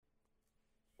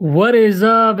What is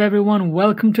up, everyone?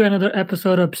 Welcome to another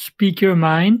episode of Speak Your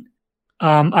Mind.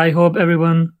 I hope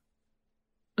everyone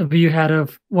of you had a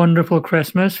wonderful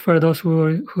Christmas for those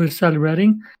who are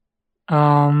celebrating.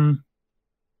 Um,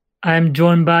 I'm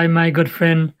joined by my good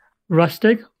friend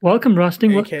Rustic. Welcome,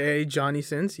 Rustic. AKA Johnny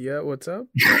Sins. Yeah, what's up?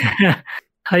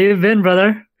 How you been,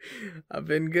 brother? I've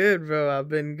been good, bro. I've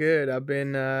been good. I've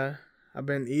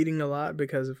been eating a lot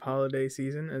because of holiday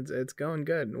season. It's going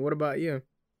good. What about you?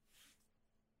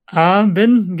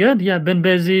 Been good. Yeah, been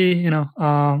busy.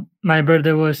 My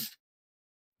birthday was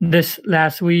this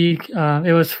last week.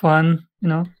 It was fun.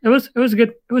 It was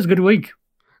good. It was a good week.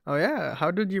 Oh yeah, how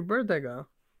did your birthday go?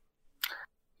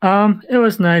 It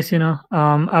was nice.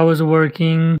 I was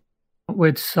working,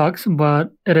 which sucks,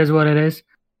 but it is what it is.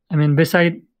 I mean,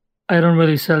 I don't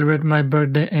really celebrate my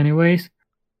birthday anyways.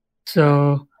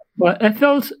 So, but it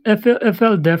felt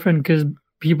different because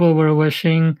people were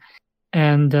wishing,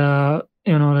 and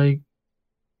like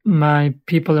my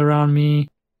people around me,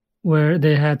 where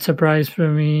they had surprise for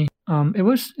me. It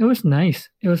was nice.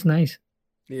 It was nice.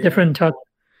 Yeah, Different touch.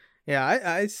 yeah.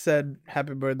 I said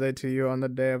happy birthday to you on the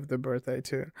day of the birthday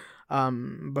too.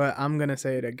 But I'm gonna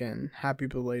say it again. Happy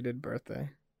belated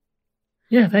birthday.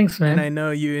 Yeah, thanks, And I man.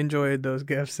 know you enjoyed those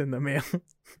gifts in the mail.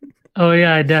 Oh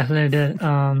yeah, I definitely did.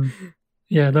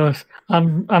 Yeah, those.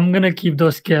 I'm gonna keep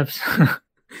those gifts.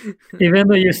 Even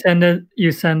though you send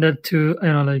it to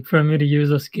like for me to use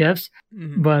those gifts,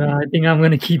 Mhm. but I think I'm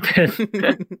gonna keep it.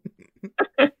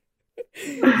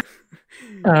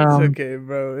 It's um, okay,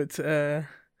 bro. It's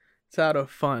out of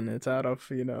fun. It's out of,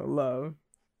 love.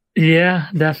 yeah,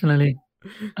 definitely.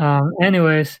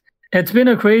 Anyways, it's been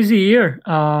a crazy year.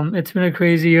 It's been a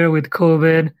crazy year with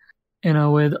COVID,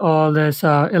 with all this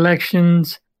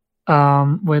elections,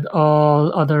 with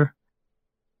all other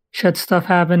shit stuff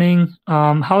happening.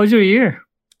 How was your year?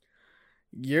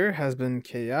 Year has been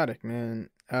chaotic, man.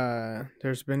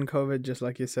 There's been COVID, just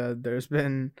like you said. There's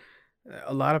been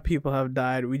a lot of people have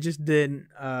died. We just did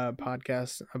a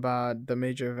podcast about the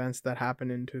major events that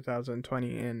happened in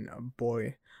 2020, and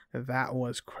boy, that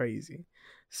was crazy.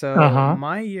 So Uh-huh.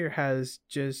 my year has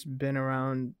just been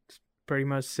around pretty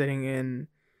much sitting in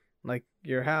like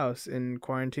your house in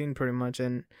quarantine pretty much,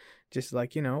 and just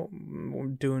like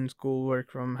doing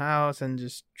schoolwork from house and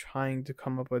just trying to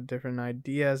come up with different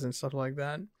ideas and stuff like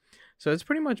that. So it's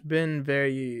pretty much been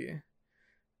very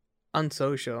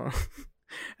unsocial.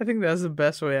 I think that's the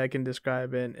best way I can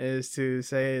describe it, is to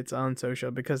say it's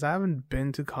unsocial, because I haven't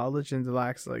been to college in the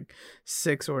last like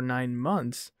 6 or 9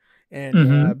 months. And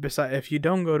Mm-hmm. besides, if you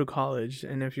don't go to college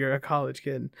and if you're a college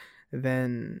kid,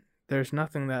 then there's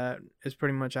nothing that is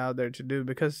pretty much out there to do,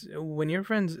 because when your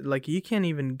friends, like, you can't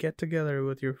even get together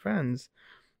with your friends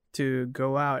to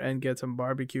go out and get some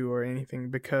barbecue or anything,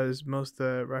 because most of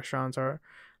the restaurants are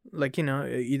like,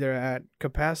 either at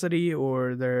capacity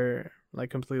or they're like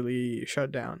completely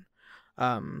shut down.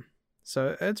 um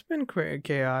so it's been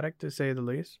chaotic, to say the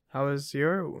least. How has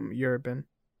your year been?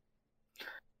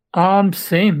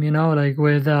 Same, like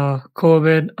with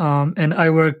COVID, and I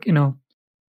work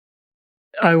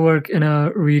in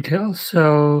a retail,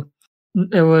 so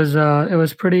it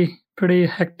was pretty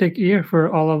hectic year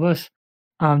for all of us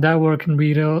that work in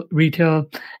retail,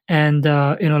 and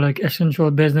like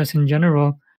essential business in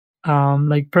general.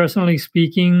 Like personally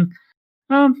speaking,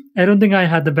 I don't think I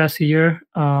had the best year.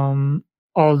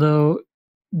 Although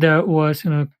there was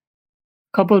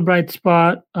couple bright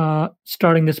spot,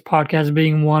 starting this podcast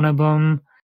being one of them,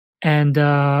 and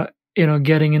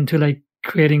getting into like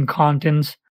creating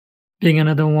contents being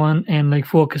another one, and like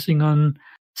focusing on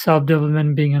self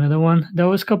development being another one. There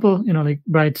was a couple, like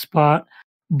bright spot,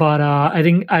 but I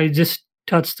think I just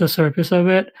touched the surface of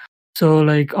it. So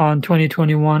like on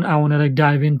 2021, I want to like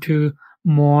dive into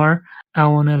more. I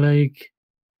want to like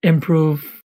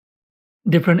improve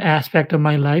different aspect of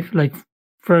my life. Like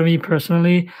for me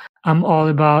personally, I'm all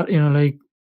about like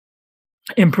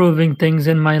improving things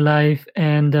in my life,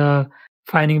 and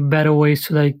finding better ways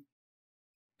to like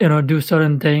do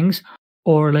certain things,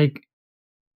 or like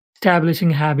establishing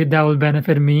habit that will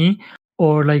benefit me,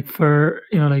 or like for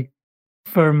like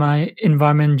for my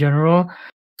environment in general.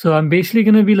 So I'm basically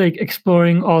going to be like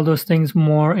exploring all those things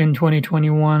more in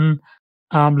 2021,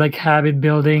 like habit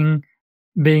building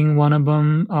being one of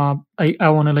them. I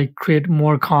want to like create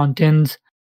more content,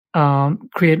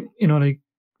 create like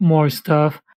more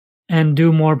stuff, and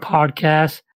do more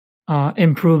podcasts,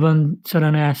 improve on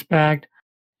certain aspect,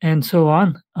 and so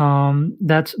on.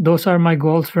 Those are my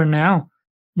goals for now,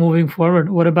 moving forward.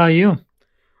 What about you?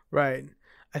 Right.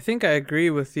 I think I agree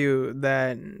with you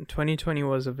that 2020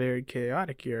 was a very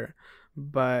chaotic year,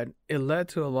 but it led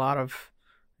to a lot of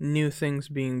new things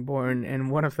being born, and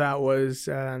one of that was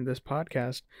this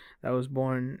podcast that was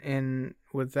born. And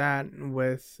with that,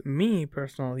 with me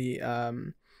personally, I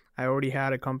already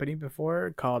had a company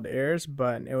before called Airs,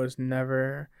 but it was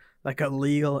never like a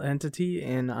legal entity.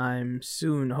 And I'm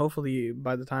soon, hopefully,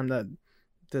 by the time that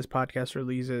this podcast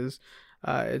releases,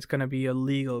 it's gonna be a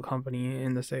legal company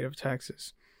in the state of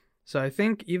Texas. So I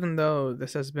think even though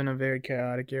this has been a very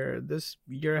chaotic year, this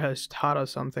year has taught us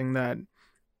something that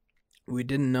we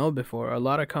didn't know before. A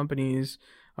lot of companies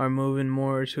are moving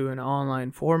more to an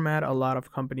online format. A lot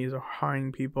of companies are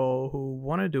hiring people who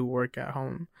want to do work at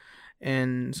home.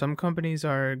 And some companies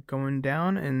are going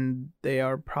down and they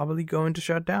are probably going to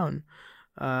shut down.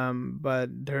 But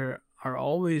there are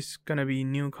always going to be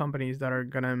new companies that are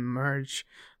going to emerge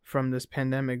from this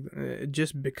pandemic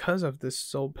just because of this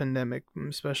sole pandemic,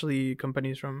 especially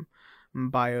companies from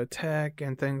biotech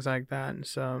and things like that.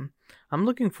 So I'm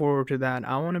looking forward to that.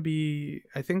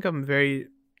 I think I'm very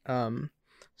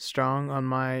strong on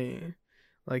my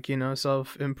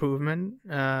self improvement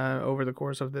over the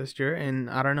course of this year. And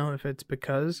I don't know if it's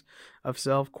because of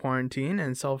self quarantine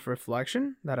and self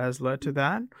reflection that has led to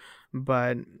that,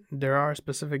 but there are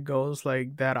specific goals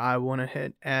like that I want to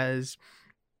hit as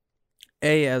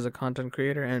as a content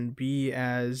creator, and B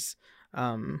as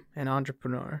an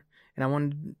entrepreneur. And I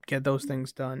want to get those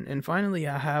things done. And finally,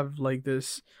 I have like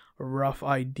this rough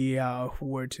idea of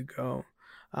where to go,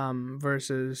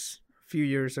 versus a few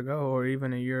years ago or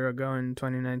even a year ago in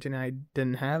 2019, I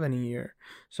didn't have any year.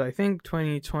 So I think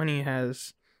 2020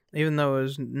 has, even though it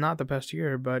was not the best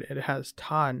year, but it has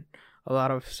taught a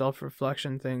lot of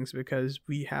self-reflection things, because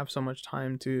we have so much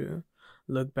time to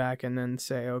look back and then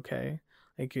say, okay,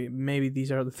 like maybe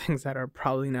these are the things that are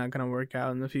probably not going to work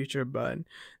out in the future, but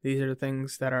these are the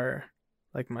things that are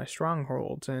like my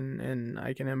strongholds, and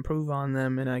I can improve on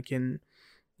them, and I can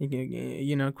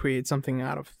create something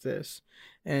out of this.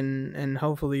 And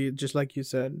hopefully, just like you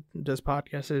said, this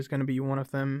podcast is going to be one of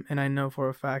them, and I know for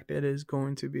a fact it is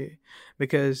going to be,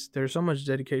 because there's so much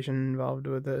dedication involved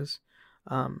with this.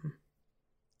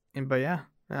 But yeah,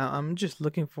 I'm just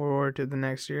looking forward to the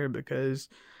next year, because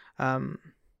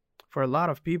for a lot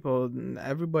of people,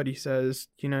 everybody says,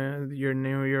 your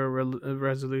New Year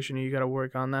resolution, you got to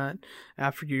work on that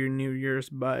after your New Year's.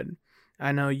 But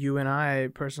I know you and I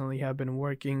personally have been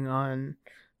working on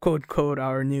quote quote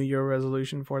our New Year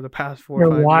resolution for the past 4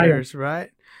 or 5 years,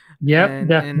 right? Yep, And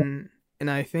definitely. and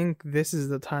I think this is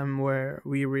the time where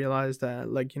we realize that,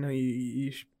 like,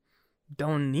 you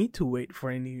don't need to wait for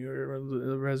a New Year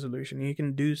resolution. You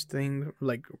can do things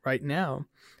like right now,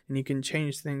 and you can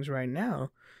change things right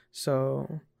now.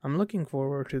 So I'm looking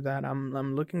forward to that.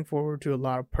 I'm looking forward to a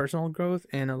lot of personal growth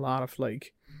and a lot of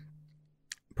like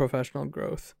professional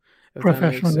growth, if that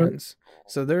makes Professional growth. sense.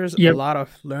 So there's a Yep. lot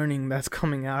of learning that's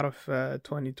coming out of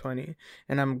 2020,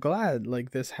 and I'm glad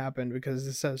like this happened, because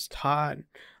this has taught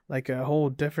like a whole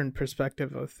different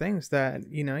perspective of things that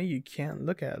you can't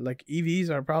look at. Like EVs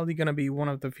are probably going to be one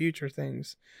of the future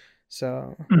things.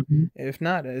 So Mhm. if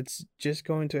not, it's just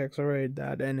going to accelerate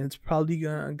that, and it's probably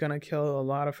gonna kill a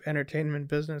lot of entertainment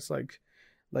business like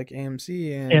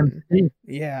AMC and AMC.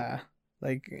 yeah,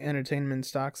 like entertainment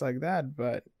stocks like that.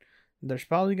 But there's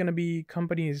probably gonna be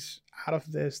companies out of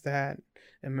this that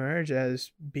emerge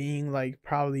as being like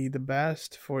probably the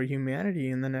best for humanity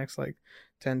in the next like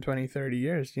 10, 20, 30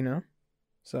 years,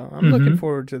 So I'm looking Mhm.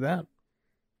 forward to that.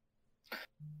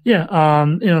 Yeah,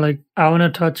 like I want to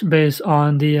touch base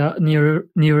on the New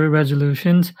Year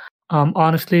resolutions.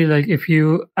 Honestly, like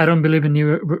I don't believe in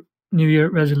New Year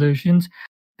resolutions,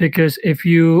 because if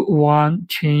you want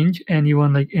change and you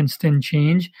want like instant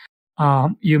change,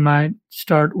 you might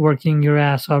start working your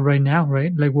ass off right now,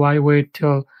 right? Like why wait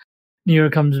till New Year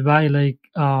comes by? Like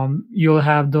you'll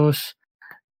have those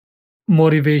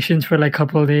motivations for like a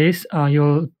couple of days.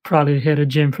 You'll probably hit a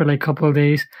gym for like a couple of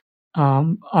days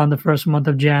on the first month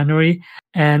of January,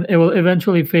 and it will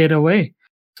eventually fade away.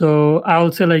 So I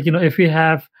would say, like, if you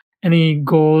have any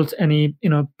goals, any,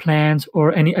 plans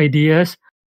or any ideas,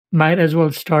 might as well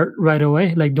start right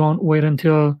away. Like, don't wait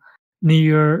until New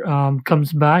Year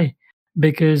comes by,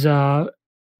 because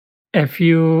if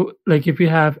you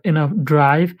have enough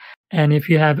drive, and if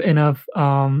you have enough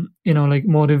like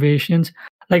motivations,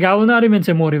 like I will not even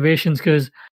say motivations,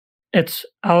 because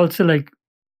I will say like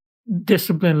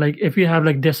discipline. Like if you have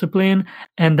like discipline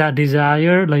and that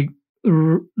desire, like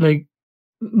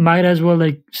might as well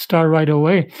like start right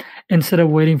away instead of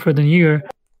waiting for the new year.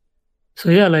 So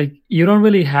yeah, like you don't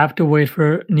really have to wait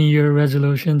for New Year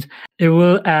resolutions. It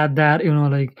will add that,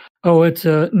 like, oh, it's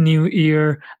a new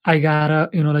year. I gotta,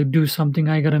 like do something.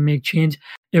 I gotta make change.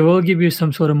 it will give you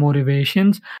some sort of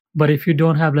motivations. But if you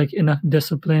don't have like enough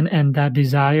discipline and that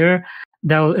desire,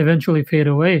 that will eventually fade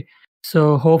away.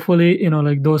 So hopefully,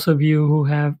 like those of you who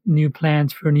have new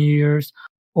plans for New Year's,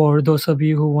 or those of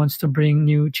you who wants to bring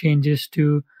new changes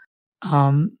to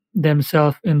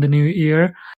themselves in the new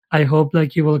year, I hope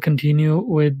like you will continue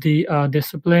with the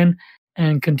discipline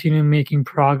and continue making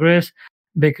progress,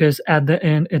 because at the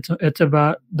end it's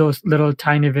about those little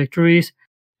tiny victories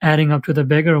adding up to the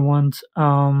bigger ones.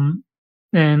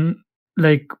 And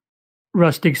like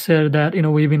Rustic said, that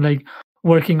we've been like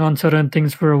working on certain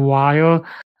things for a while,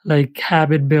 like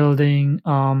habit building.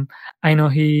 I know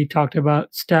he talked about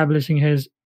establishing his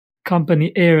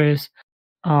company Aries,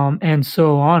 and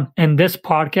so on. And this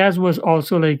podcast was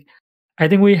also like, I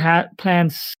think we had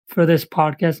plans for this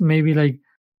podcast maybe like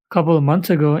a couple of months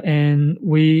ago, and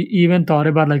we even thought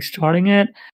about like starting it.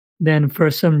 Then for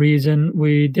some reason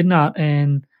we did not,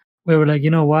 and we were like, you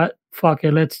know what, fuck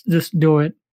it, let's just do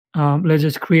it. Let's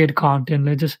just create content.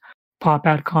 Let's just pop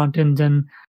out content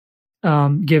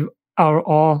and give our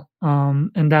all.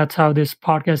 And that's how this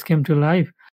podcast came to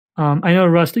life. I know,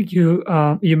 Rustic, you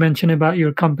mentioned about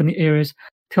your company Aries.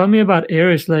 Tell me about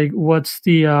Aries. Like, what's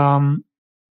the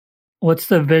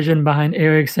vision behind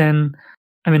Ericsson?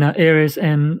 I mean, Aries,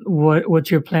 and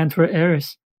what's your plan for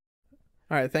Aries?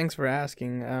 All right, thanks for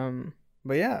asking.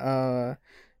 But yeah,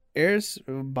 Airs,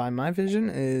 by my vision,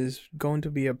 is going to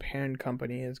be a parent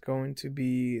company. It's going to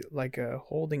be like a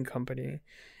holding company.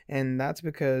 And that's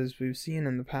because we've seen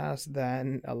in the past that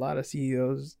a lot of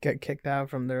CEOs get kicked out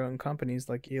from their own companies,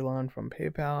 like Elon from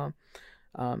PayPal,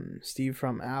 Steve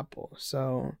from Apple.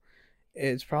 So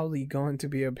it's probably going to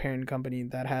be a parent company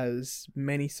that has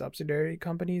many subsidiary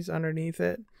companies underneath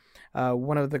it.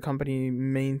 One of the company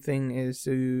main thing is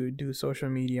to do social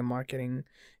media marketing,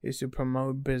 is to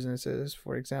promote businesses.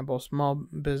 For example, small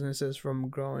businesses from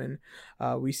growing.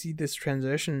 We see this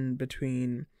transition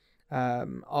between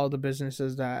all the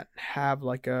businesses that have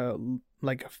like a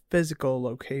physical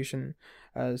location,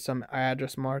 some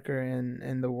address marker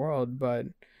in the world, but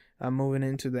moving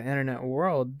into the internet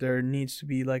world, there needs to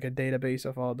be like a database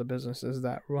of all the businesses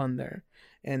that run there.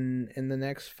 And in the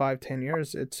next 5-10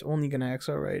 years, it's only gonna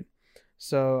accelerate.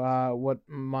 So what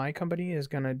my company is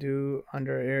gonna do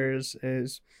under Airs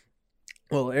is,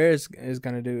 well, Airs is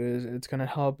gonna do is it's gonna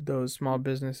help those small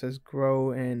businesses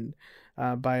grow, and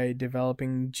by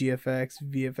developing GFX,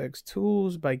 VFX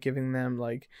tools, by giving them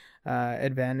like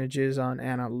advantages on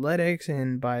analytics,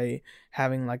 and by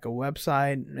having like a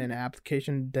website and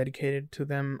application dedicated to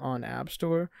them on App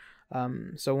Store.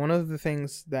 So one of the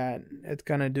things that it's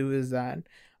gonna do is that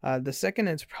the second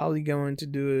it's probably going to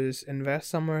do is invest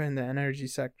somewhere in the energy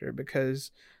sector,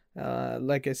 because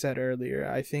like I said earlier,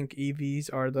 I think EVs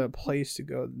are the place to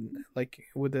go. Like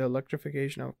with the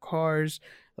electrification of cars,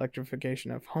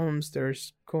 electrification of homes,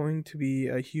 there's going to be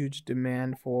a huge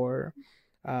demand for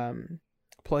um,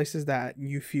 places that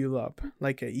you fuel up,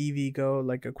 like a EV Go,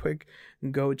 like a quick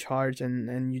go charge,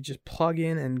 and you just plug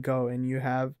in and go, and you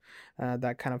have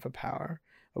that kind of a power.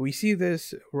 We see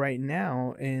this right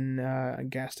now in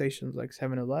gas stations like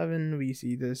 7-Eleven. We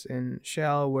see this in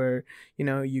Shell, where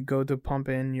you go to pump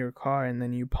in your car and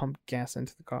then you pump gas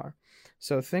into the car.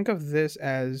 So think of this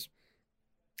as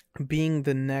being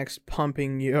the next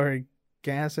pumping your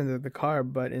gas into the car,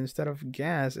 but instead of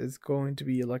gas, it's going to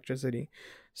be electricity.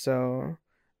 So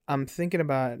I'm thinking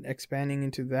about expanding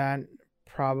into that,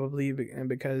 probably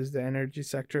because the energy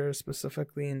sector,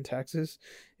 specifically in Texas,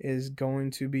 is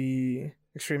going to be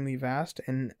extremely vast,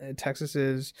 and Texas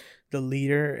is the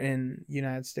leader in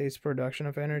United States production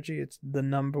of energy. It's the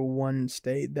number one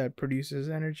state that produces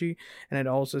energy, and it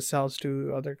also sells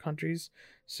to other countries.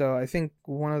 So I think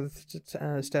one of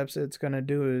the steps it's going to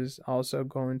do is also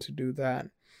going to do that.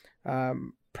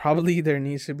 Probably there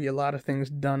needs to be a lot of things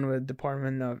done with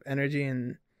Department of Energy,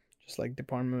 and just like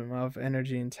Department of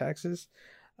Energy in Texas.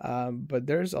 But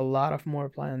there's a lot of more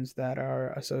plans that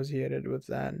are associated with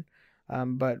that.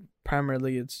 But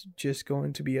primarily, it's just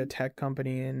going to be a tech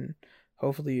company, and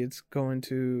hopefully, it's going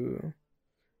to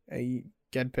uh,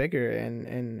 get bigger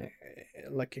and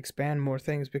like expand more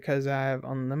things, because I have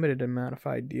unlimited amount of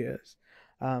ideas.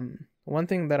 One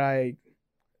thing that I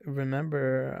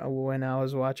remember when I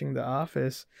was watching The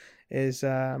Office is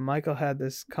Michael had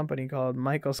this company called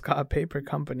Michael Scott Paper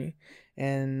Company,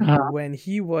 and Uh, when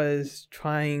he was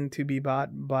trying to be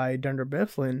bought by Dunder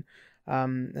Mifflin,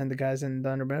 and the guys in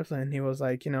Dunder Mifflin, he was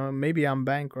like, maybe I'm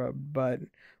bankrupt, but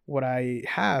what I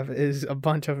have is a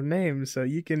bunch of names, so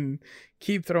you can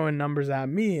keep throwing numbers at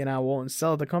me, and I won't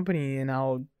sell the company, and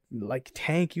I'll like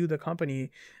tank you the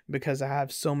company because I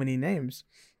have so many names.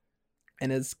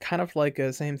 and it's kind of like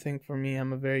a same thing for me.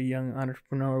 I'm a very young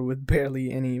entrepreneur with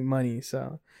barely any money,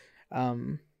 so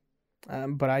um,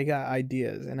 but I got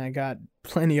ideas and I got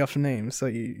plenty of names. So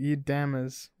you damn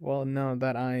as well know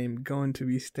that I'm going to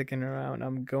be sticking around.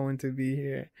 I'm going to be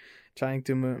here trying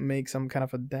to make some kind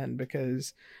of a dent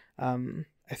because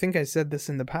I think I said this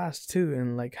in the past too,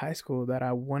 in like high school, that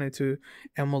I wanted to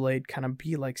emulate, kind of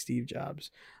be like Steve Jobs.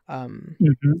 Um,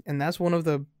 Mhm. and that's one of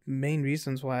the main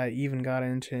reasons why I even got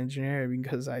into engineering,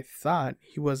 because I thought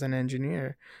he was an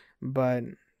engineer, but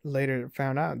later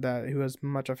found out that he was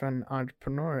much of an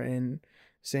entrepreneur. And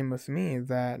same with me,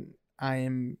 that I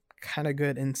am kind of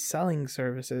good in selling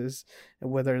services,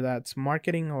 whether that's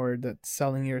marketing or that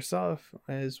selling yourself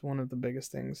is one of the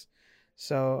biggest things.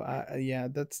 So yeah,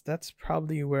 that's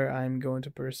probably where I'm going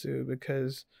to pursue,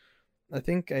 because I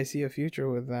think I see a future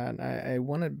with that. I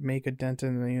want to make a dent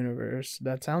in the universe.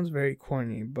 That sounds very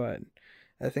corny, but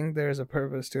I think there's a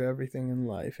purpose to everything in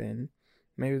life, and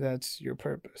maybe that's your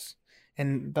purpose.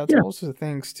 And that's Yeah. also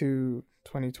thanks to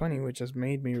 2020, which has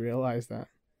made me realize that.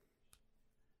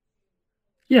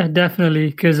 Yeah, definitely.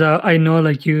 Because I know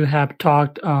like you have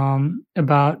talked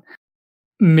about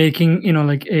making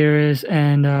like areas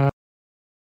and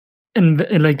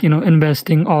like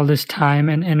investing all this time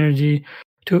and energy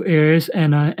to areas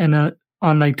and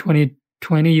on like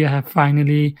 2020 you have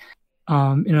finally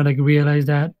like realized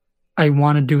that I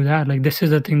want to do that. Like this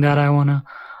is the thing that I want to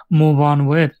move on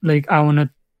with. Like I want to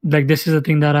like this is the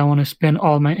thing that I want to spend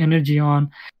all my energy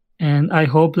on, and I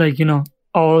hope like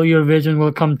all your vision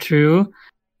will come true,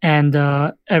 and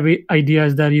every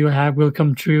ideas that you have will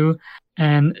come true,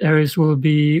 and Aries will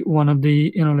be one of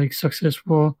the like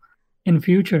successful in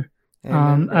future.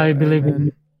 Amen, I bro. believe in you.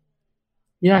 Amen.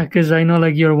 Yeah, because I know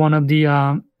like you're one of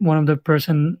the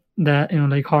person that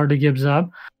like hardly gives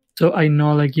up. So I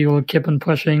know like you will keep on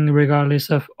pushing regardless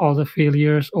of all the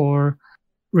failures or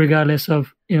regardless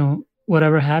of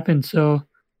whatever happens. So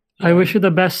I Yeah. wish you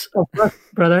the best of luck,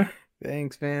 brother.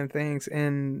 Thanks, man. Thanks.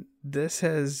 And this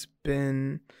has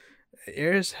been,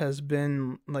 Eris has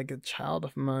been like a child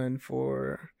of mine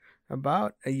for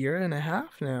about a year and a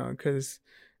half now, because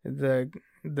the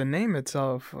the name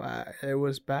itself, it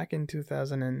was back in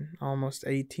 2000 and almost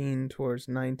 18 towards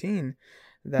 19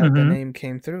 that the Mm-hmm. name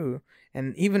came through.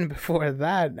 And even before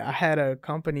that, I had a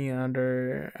company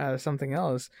under something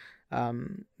else.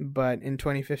 But in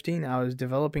 2015, I was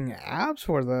developing apps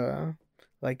for the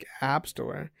like app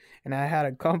store, and I had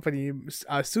a company,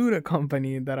 I sued a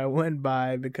company that I went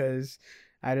by because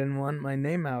I didn't want my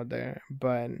name out there.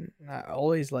 But I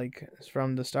always, like,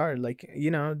 from the start, like,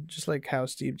 just like how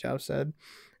Steve Jobs said,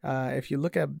 if you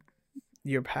look at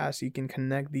your past, you can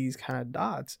connect these kind of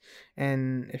dots.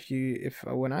 And if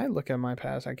when I look at my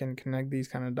past, I can connect these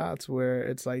kind of dots where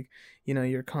it's like,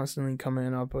 you're constantly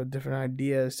coming up with different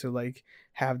ideas to like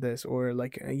have this, or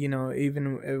like,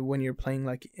 even when you're playing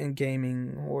like in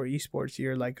gaming or esports,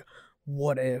 you're like,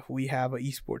 what if we have an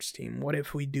esports team? What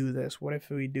if we do this? What if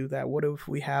we do that? What if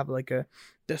we have like a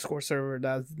Discord server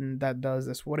that does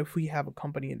this? What if we have a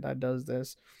company that does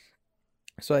this?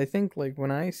 So I think, like, when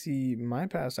I see my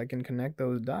past, I can connect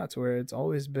those dots where it's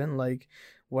always been like,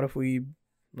 what if we,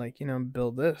 like,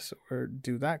 build this or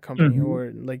do that company, Mm-hmm.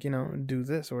 or like, do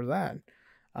this or that.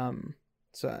 Um,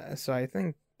 so I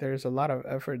think there's a lot of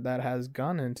effort that has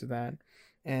gone into that.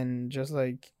 And just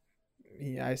like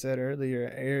I said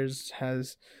earlier, Airs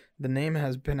has, the name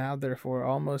has been out there for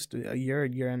almost a year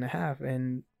and a half,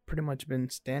 and pretty much been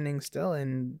standing still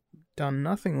and done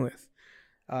nothing with.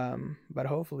 But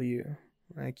hopefully,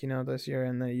 like, this year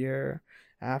and the year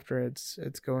after, it's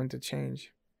going to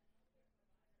change.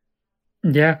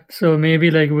 Yeah. So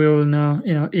maybe like we will know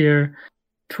year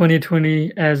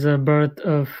 2020 as a birth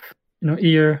of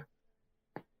year.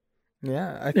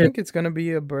 Yeah, I It, think it's gonna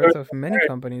be a birth birth of of many Earth.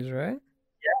 companies, right?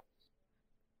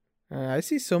 I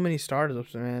see so many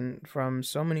startups, man, from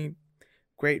so many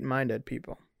great-minded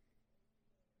people.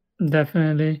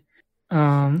 Definitely.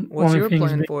 What's Only your things.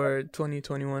 plan for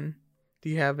 2021? Do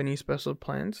you have any special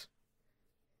plans?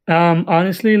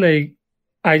 Honestly, like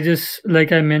I just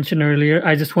like I mentioned earlier,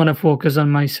 I just want to focus on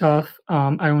myself.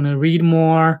 I want to read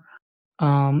more.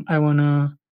 I want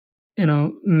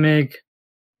to make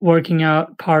working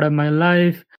out part of my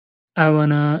life. I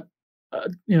want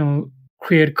to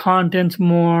create content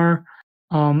more.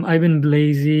 I've been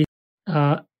lazy.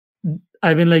 Uh,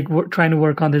 I've been like trying to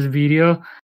work on this video.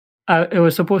 It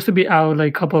was supposed to be out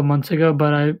like a couple of months ago,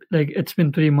 but I like it's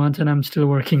been 3 months and I'm still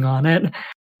working on it.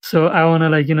 So I want to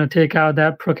like take out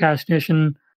that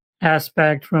procrastination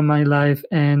aspect from my life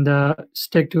and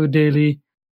stick to a daily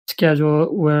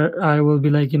schedule where I will be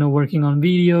like working on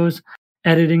videos,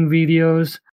 editing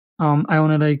videos. I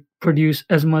want to like produce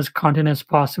as much content as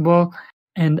possible,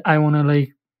 and I want to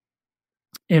like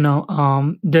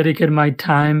dedicate my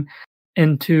time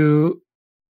into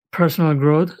personal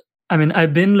growth. I mean,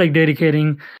 I've been like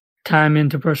dedicating time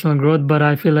into personal growth, but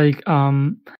I feel like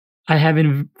I have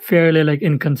been fairly like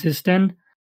inconsistent.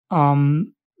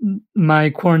 My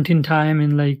quarantine time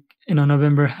in like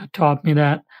November had taught me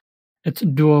that it's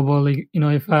doable. Like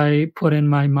if I put in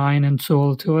my mind and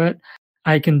soul to it,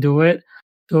 I can do it.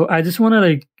 So I just want to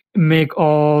like make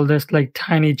all this like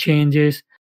tiny changes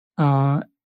uh,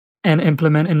 and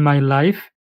implement in my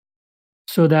life,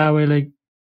 so that way like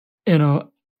you know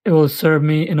it will serve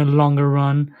me in a longer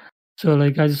run. So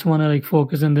like I just want to like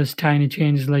focus on this tiny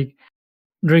change, like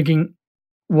drinking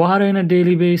water on a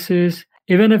daily basis,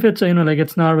 even if it's like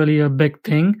it's not really a big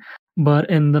thing, but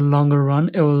in the longer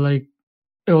run it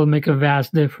will make a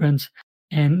vast difference.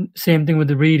 And same thing with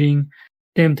the reading,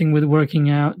 same thing with working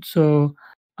out. So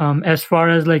as far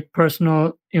as like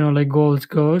personal like goals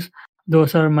goes,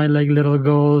 those are my like little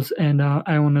goals. And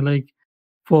I want to like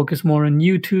focus more on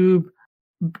YouTube,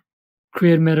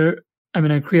 create better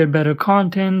I create better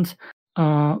content,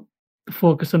 uh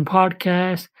focus on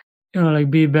podcasts, like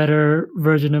be better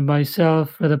version of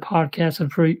myself for the podcast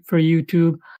and for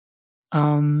YouTube.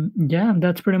 Yeah,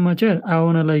 that's pretty much it. I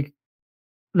want to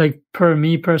like per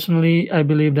me personally, I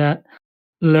believe that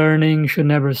learning should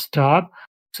never stop.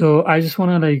 So I just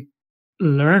want to like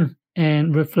learn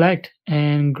and reflect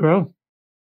and grow.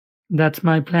 That's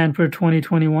my plan for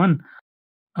 2021.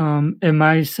 It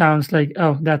might sounds like,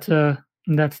 oh, that's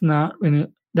not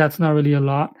really a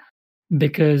lot,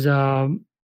 because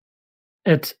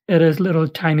it is little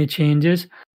tiny changes,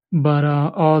 but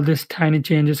all these tiny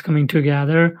changes coming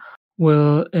together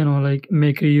will like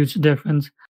make a huge difference.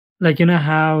 Like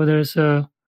how there's a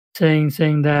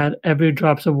saying that every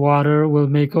drops of water will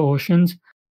make oceans.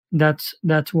 That's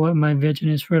what my vision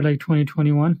is for like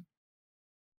 2021.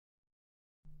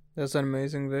 That's an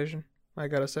amazing vision, I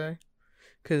gotta say.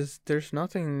 Because there's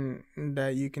nothing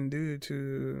that you can do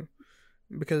to.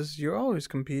 Because you're always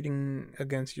competing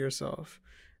against yourself.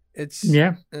 It's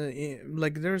Yeah.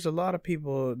 like there's a lot of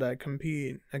people that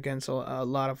compete against a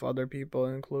lot of other people,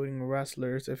 including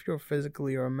wrestlers, if you're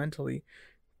physically or mentally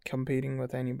competing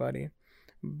with anybody.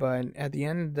 But at the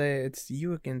end of the day, it's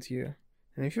you against you.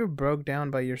 And if you're broke down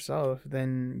by yourself,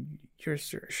 then you're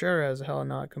sure as hell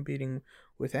not competing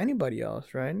with anybody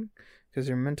else, right? Because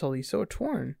you're mentally so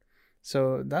torn.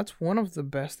 So that's one of the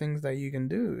best things that you can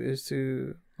do, is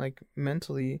to like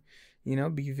mentally,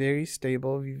 be very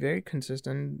stable, be very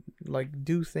consistent, like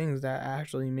do things that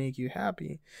actually make you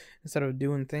happy instead of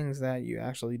doing things that you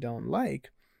actually don't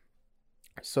like.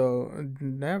 So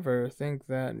never think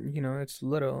that, it's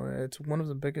little. It's one of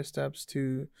the biggest steps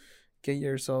to get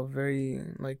yourself very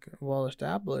like well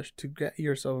established, to get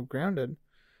yourself grounded.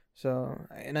 So,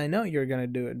 and I know you're gonna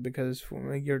do it because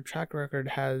your track record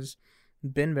has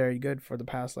been very good for the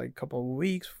past like couple of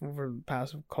weeks, for the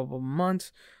past couple of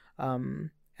months.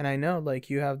 And I know like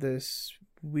you have this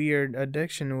weird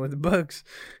addiction with books,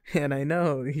 and I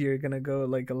know you're gonna go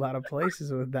like a lot of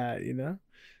places with that.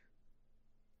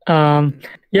 Um,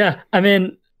 yeah,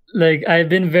 like I've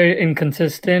been very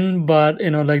inconsistent, but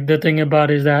like the thing about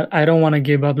is that I don't want to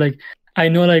give up. Like I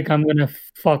know like I'm gonna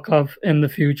fuck up in the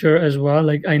future as well.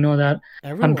 Like I know that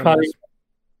I'm Everyone probably is.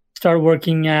 start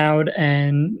working out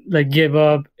and like give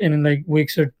up in like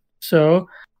weeks or so.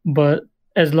 But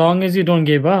as long as you don't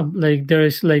give up, like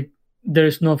there's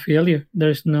no failure.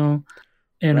 There's no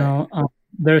you Right. know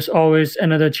there's always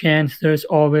another chance. There's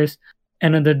always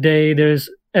another day. There's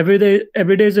every day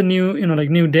is a new like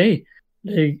new day.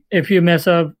 Like if you mess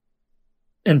up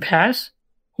and pass,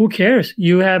 who cares?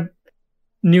 You have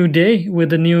new day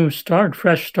with a new start,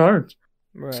 fresh start.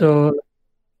 Right. So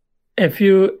if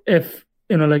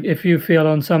like if you fail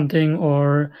on something,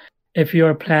 or if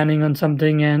you're planning on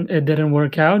something and it didn't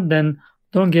work out, then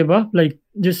don't give up. Like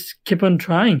just keep on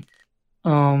trying.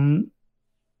 um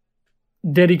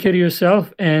Dedicate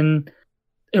yourself, and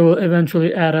it will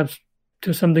eventually add up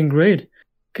to something great,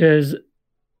 because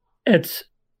it's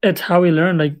it's how we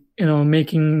learn. Like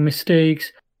making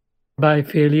mistakes by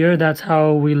failure, that's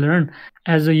how we learn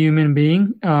as a human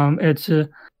being. It's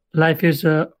life is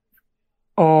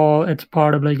all it's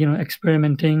part of like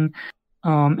experimenting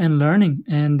and learning,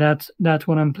 and that's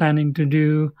what I'm planning to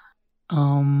do.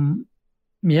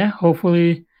 Yeah,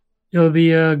 hopefully it'll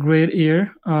be a great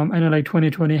year. I know like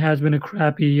 2020 has been a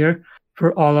crappy year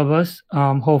for all of us.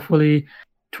 Hopefully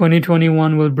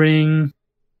 2021 will bring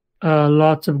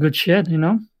lots of good shit.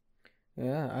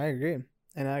 Yeah, I agree.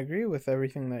 And I agree with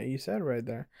everything that you said right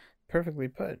there. Perfectly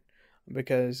put.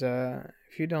 Because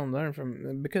if you don't learn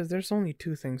from, because there's only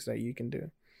two things that you can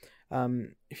do.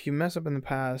 If you mess up in the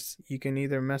past, you can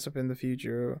either mess up in the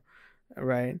future,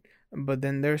 right? But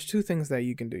then there's two things that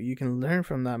you can do. You can learn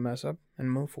from that mess up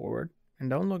and move forward and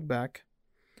don't look back,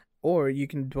 or you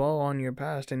can dwell on your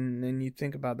past and you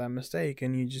think about that mistake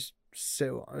and you just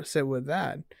sit with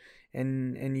that,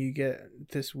 and you get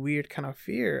this weird kind of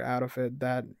fear out of it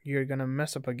that you're gonna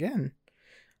mess up again.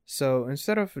 So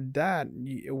instead of that,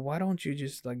 why don't you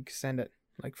just like send it,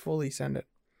 like fully send it?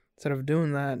 Instead of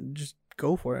doing that, just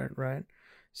go for it, right?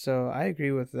 So I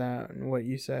agree with that. What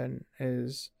you said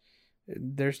is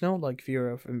there's no like fear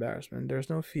of embarrassment. There's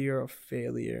no fear of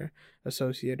failure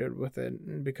associated with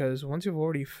it, because once you've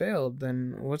already failed,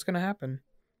 then what's gonna happen?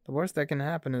 The worst that can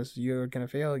happen is you're gonna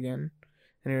fail again,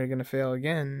 and you're gonna fail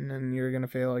again, and you're gonna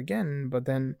fail again. But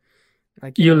then,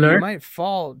 like, You you learn. might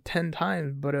fall 10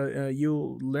 times, but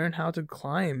you'll learn how to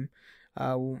climb,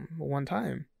 one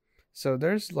time. So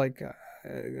there's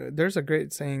a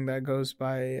great saying that goes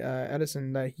by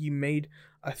Edison, that he made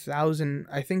 1,000.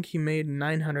 I think he made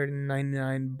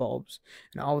 999 bulbs,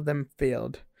 and all of them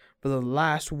failed, but the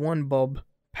last one bulb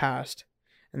passed,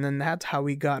 and then that's how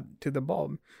we got to the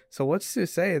bulb. So what's to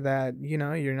say that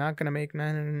you're not gonna make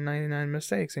 999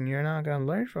 mistakes, and you're not gonna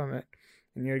learn from it,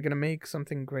 and you're gonna make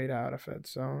something great out of it?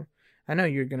 So I know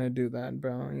you're gonna do that,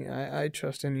 bro. I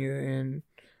trust in you, and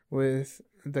with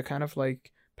the kind of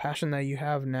like passion that you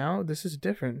have now, this is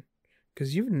different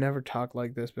because you've never talked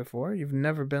like this before. You've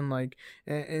never been like,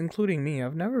 including me,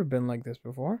 I've never been like this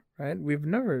before, right? We've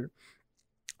never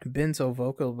been so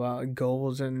vocal about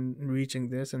goals and reaching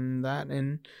this and that.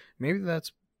 And maybe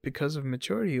that's because of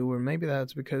maturity, or maybe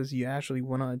that's because you actually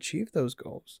want to achieve those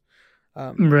goals.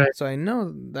 Right. So I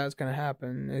know that's gonna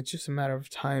happen. It's just a matter of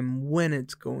time when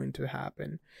it's going to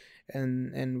happen,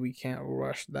 and we can't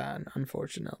rush that,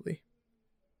 unfortunately.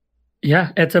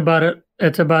 Yeah, it's about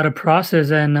a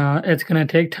process, and it's gonna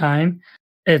take time.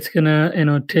 It's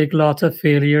gonna take lots of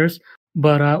failures,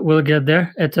 but we'll get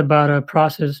there. It's about a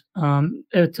process.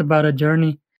 It's about a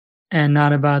journey, and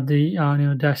not about the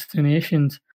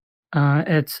destinations.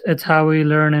 It's how we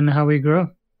learn and how we grow.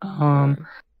 Um,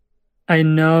 Right. I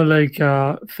know like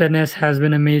fitness has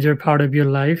been a major part of your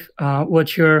life.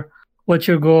 What's your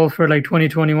goal for like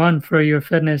 2021 for your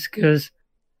fitness? Because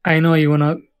I know you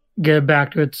wanna get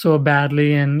back to it so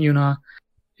badly, and you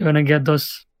wanna get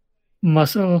those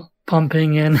muscle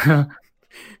pumping and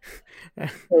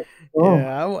oh,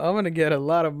 Yeah, I'm gonna get a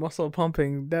lot of muscle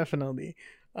pumping, definitely.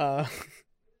 Uh,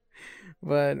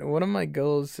 but one of my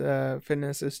goals,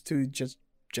 fitness, is to just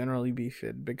generally be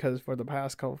fit, because for the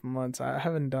past couple of months I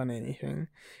haven't done anything,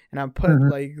 and I put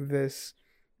mhm. like this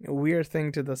weird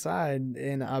thing to the side,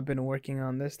 and I've been working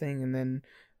on this thing, and then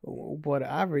what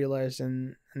I've realized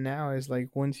and now is like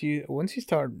once you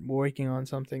start working on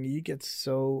something, you get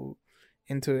so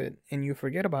into it and you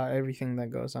forget about everything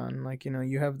that goes on. Like,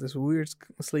 you have this weird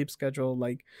sleep schedule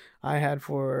like I had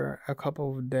for a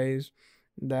couple of days,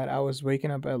 that I was waking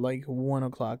up at like 1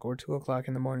 o'clock or 2 o'clock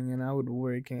in the morning, and I would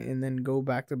work and then go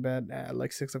back to bed at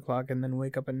like 6 o'clock, and then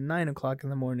wake up at 9 o'clock in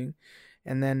the morning,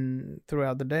 and then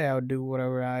throughout the day I would do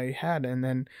whatever I had, and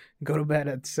then go to bed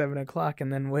at 7 o'clock,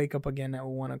 and then wake up again at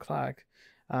 1 o'clock.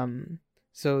 Um,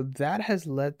 so that has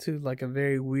led to like a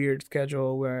very weird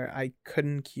schedule where I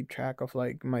couldn't keep track of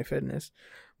like my fitness.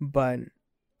 But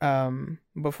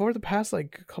before the past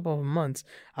like couple of months,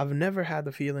 I've never had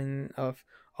the feeling of,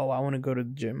 oh, I want to go to the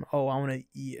gym. Oh, I want to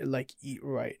eat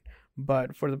right.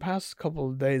 But for the past couple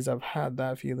of days, I've had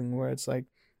that feeling where it's like,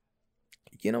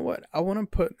 you know what? I want to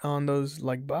put on those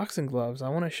like boxing gloves. I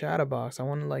want to shadow box. I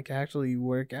want to like actually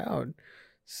work out.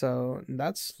 So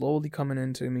that's slowly coming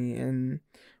into me. And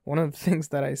one of the things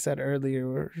that I said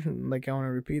earlier, like I want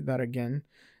to repeat that again,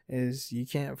 is you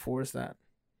can't force that.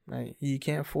 Right? You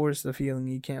can't force the feeling.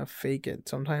 You can't fake it.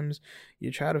 Sometimes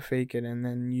you try to fake it, and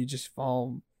then you just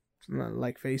fall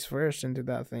like face first into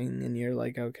that thing, and you're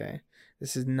like, okay,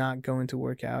 this is not going to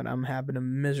work out. I'm having a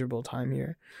miserable time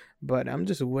here, but I'm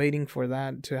just waiting for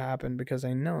that to happen, because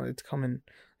I know it's coming.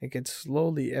 Like, it's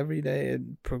slowly, every day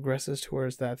it progresses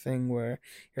towards that thing where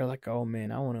you're like, oh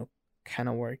man, I want to kind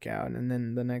of work out, and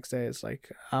then the next day it's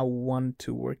like, I want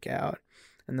to work out,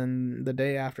 and then the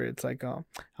day after it's like, oh,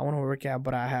 I want to work out,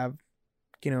 but I have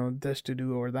this to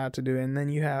do or that to do, and then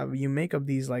you make up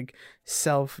these like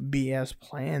self BS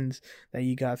plans that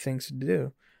you got things to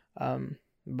do.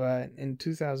 But in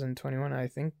 2021, I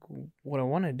think what I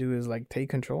want to do is like take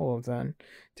control of that,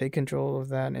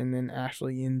 and then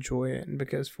actually enjoy it,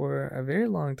 because for a very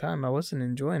long time I wasn't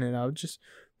enjoying it. I was just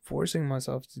forcing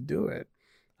myself to do it,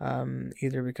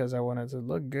 either because I wanted to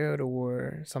look good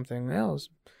or something else.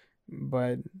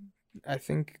 But I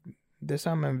think this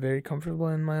time I'm very comfortable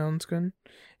in my own skin,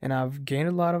 and I've gained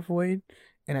a lot of weight,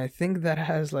 and I think that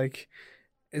has like,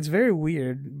 it's very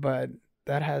weird, but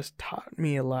that has taught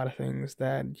me a lot of things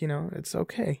that, it's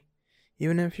okay.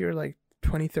 Even if you're like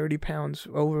 20, 30 pounds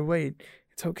overweight,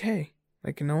 it's okay.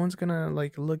 Like, no one's gonna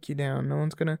like look you down. No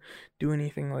one's gonna do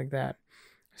anything like that.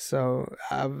 So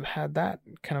I've had that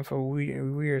kind of a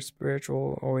weird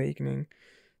spiritual awakening.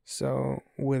 So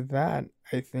with that,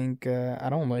 I think I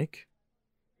don't like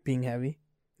being heavy.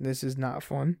 This is not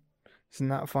fun. It's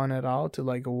not fun at all to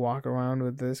like walk around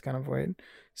with this kind of weight.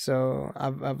 So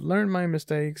I've learned my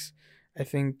mistakes. I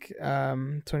think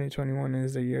 2021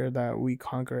 is the year that we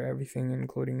conquer everything,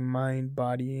 including mind,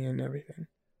 body, and everything.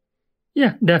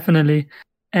 Yeah, definitely.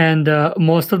 And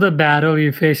most of the battle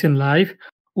you face in life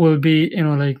will be,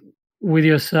 like with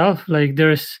yourself. Like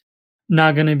there's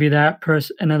not gonna be that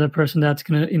person, another person that's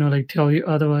gonna, like tell you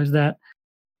otherwise. That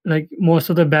like most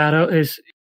of the battle is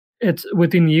it's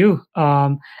within you.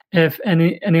 If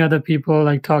any other people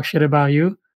like talk shit about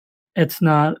you, it's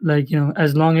not like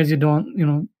as long as you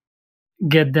don't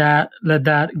let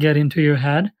that get into your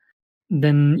head,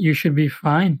 then you should be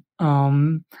fine.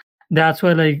 That's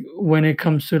why like when it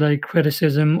comes to like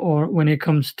criticism or when it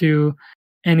comes to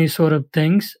any sort of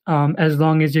things, as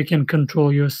long as you can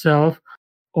control yourself,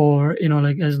 or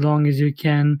like as long as you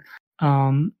can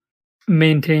um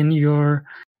maintain your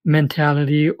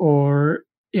mentality, or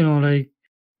like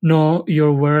know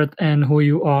your worth and who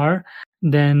you are,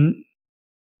 then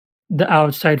the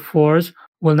outside force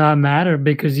will not matter,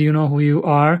 because you know who you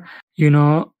are.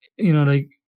 Like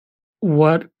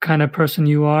what kind of person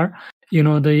you are.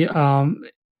 The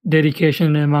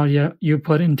dedication and amount you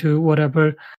put into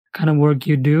whatever kind of work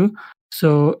you do.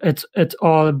 So it's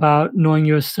all about knowing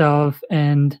yourself,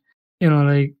 and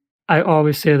like I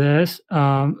always say this,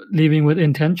 leaving with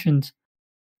intentions.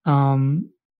 um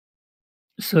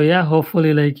so yeah,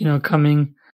 hopefully, like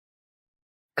coming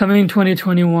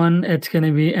 2021, it's going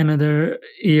to be another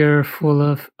year full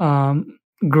of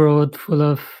growth, full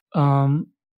of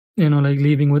like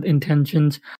leaving with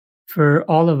intentions for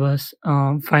all of us,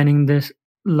 finding this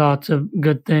lots of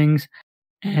good things.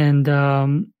 And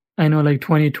I know like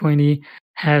 2020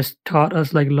 has taught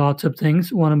us like lots of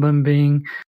things, one of them being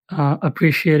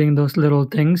appreciating those little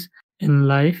things in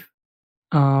life.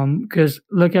 Because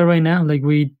look at right now, like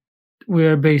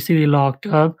we're basically locked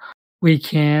up. We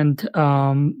can't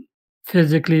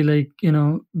physically, like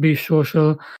be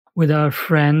social with our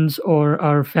friends or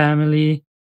our family.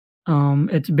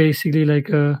 It's basically like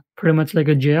a pretty much like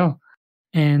a jail.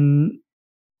 And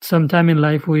sometime in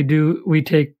life we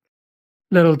take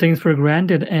little things for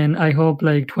granted, and I hope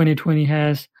like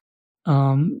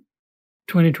um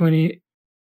 2020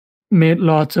 made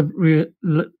lots of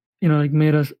like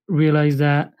made us realize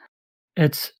that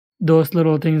it's those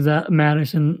little things that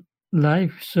matters in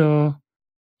life. So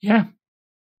yeah.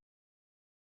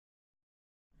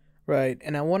 Right,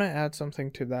 and I want to add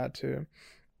something to that too.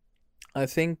 I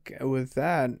think with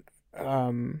that,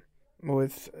 um,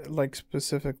 with like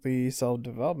specifically self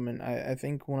development, I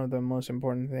think one of the most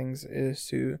important things is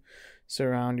to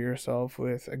surround yourself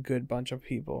with a good bunch of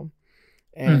people.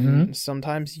 Mhm. And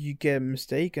sometimes you get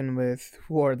mistaken with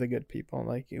who are the good people,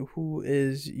 like who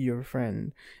is your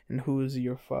friend and who is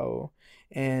your foe.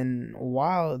 And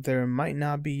while there might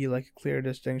not be like a clear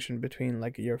distinction between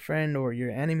like your friend or your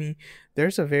enemy,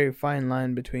 there's a very fine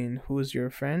line between who is your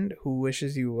friend who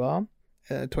wishes you well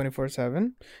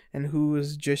 24/7 and who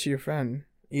is just your friend,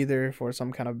 either for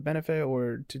some kind of benefit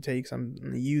or to take some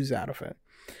use out of it.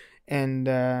 And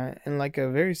in like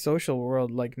a very social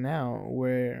world like now,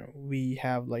 where we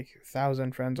have like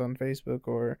 1,000 friends on Facebook,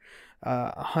 or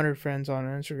 100 friends on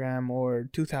Instagram, or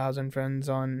 2,000 friends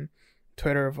on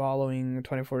Twitter following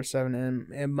 24/7,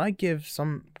 and it might give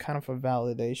some kind of a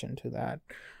validation to that.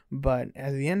 But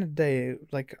at the end of the day,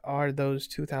 like, are those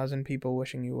 2,000 people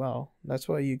wishing you well? That's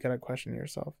what you gotta question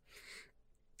yourself.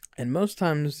 And most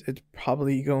times it's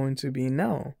probably going to be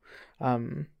no.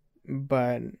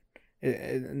 But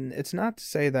it's not to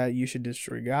say that you should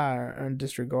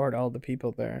disregard all the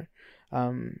people there.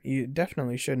 You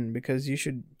definitely shouldn't, because you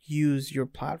should use your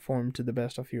platform to the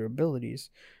best of your abilities.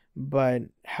 But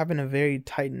having a very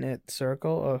tight knit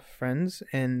circle of friends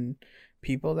and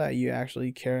people that you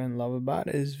actually care and love about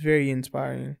is very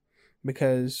inspiring,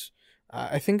 because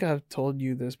I think I've told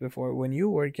you this before. When you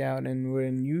work out and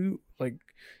when you like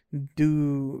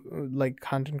do like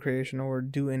content creation or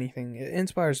do anything, it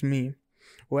inspires me.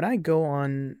 When I go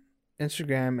on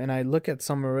Instagram and I look at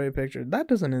some array picture, that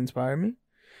doesn't inspire me.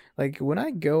 Like when I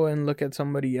go and look at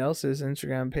somebody else's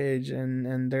Instagram page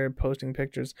and they're posting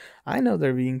pictures, I know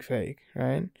they're being fake,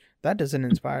 right? That doesn't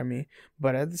inspire me.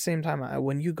 But at the same time,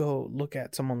 when you go look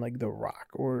at someone like The Rock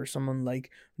or someone like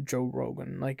Joe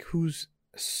Rogan, like who's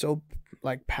so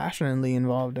like passionately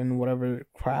involved in whatever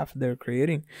craft they're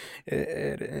creating,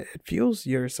 it fuels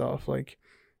yourself, like,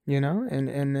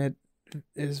 and it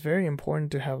is very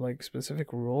important to have like specific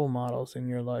role models in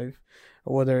your life,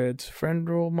 whether it's friend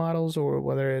role models or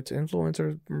whether it's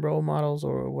influencer role models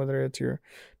or whether it's your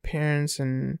parents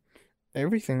and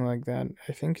everything like that.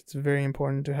 I think it's very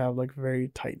important to have like very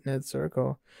tight knit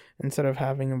circle instead of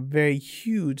having a very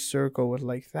huge circle with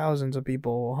like thousands of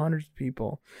people, hundreds of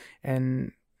people,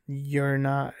 and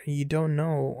you don't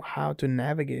know how to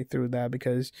navigate through that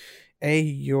because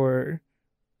you're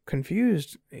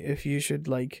confused if you should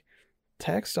like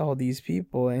text all these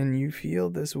people, and you feel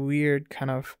this weird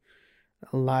kind of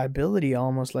liability,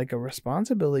 almost like a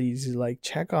responsibility to like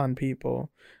check on people,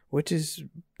 which is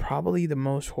probably the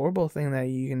most horrible thing that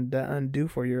you can do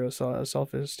for your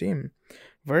self-esteem,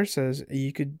 versus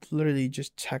you could literally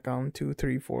just check on 2,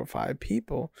 3, 4, 5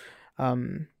 people,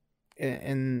 um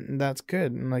and that's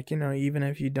good. And like, even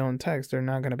if you don't text, they're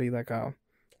not gonna be like, oh,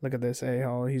 look at this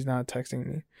a-hole, he's not texting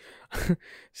me.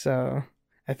 So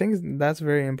I think that's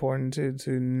very important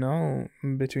to know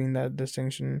between that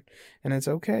distinction. And it's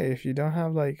okay if you don't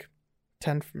have like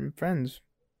 10 friends.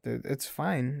 It's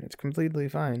fine. It's completely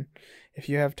fine. If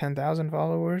you have 10,000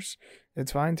 followers,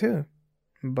 it's fine too.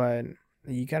 But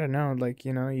you gotta know, like,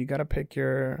 you gotta pick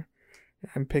your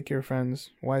friends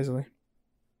wisely.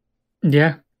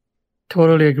 Yeah,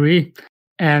 totally agree.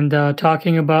 And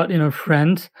talking about,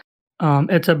 friends,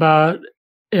 it's about,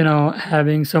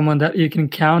 having someone that you can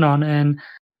count on. And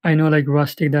I know, like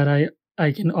Rustic, that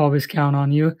I can always count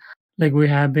on you. Like we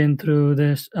have been through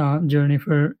this journey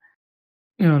for,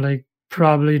 like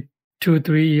probably 2,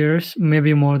 3 years,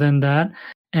 maybe more than that.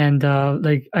 And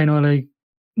like I know, like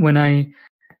when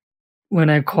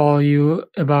I call you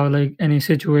about like any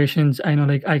situations, I know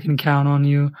like I can count on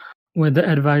you with the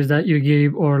advice that you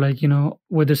gave, or like,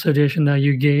 with the suggestion that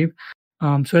you gave.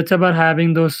 So it's about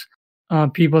having those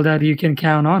people that you can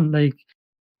count on. Like,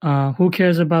 who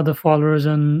cares about the followers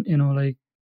on, like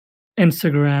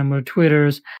Instagram or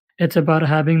Twitters? It's about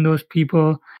having those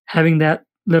people, having that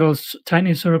little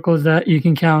tiny circles that you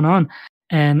can count on,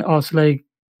 and also like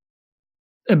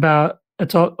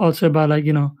also about like,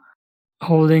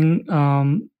 holding,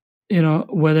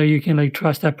 whether you can like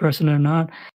trust that person or not.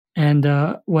 And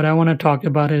what I want to talk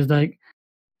about is like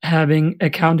having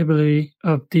accountability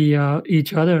of the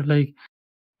each other. Like,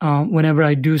 whenever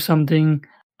I do something,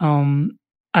 um,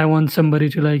 I want somebody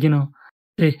to like,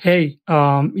 say, hey,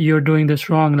 you're doing this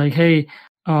wrong. Like, hey,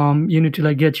 you need to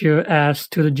like get your ass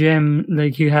to the gym.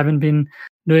 Like you haven't been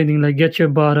doing anything. Like get your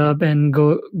butt up and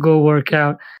go work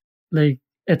out. Like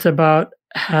it's about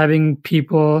having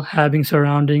people, having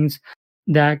surroundings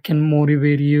that can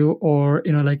motivate you, or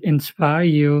like inspire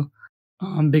you,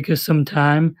 because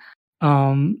sometimes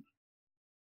um,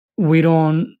 we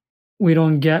don't we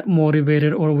don't get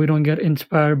motivated, or we don't get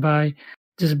inspired by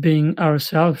just being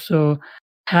ourselves. So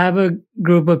have a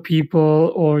group of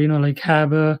people, or like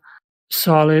have a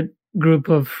solid group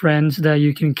of friends that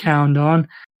you can count on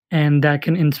and that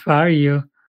can inspire you,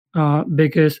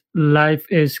 because life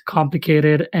is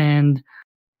complicated. And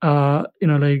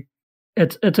like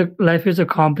it's a life is a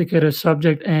complicated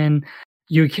subject, and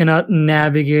you cannot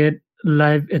navigate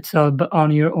life itself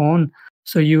on your own.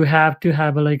 So you have to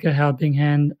have like a helping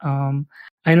hand.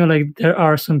 I know like there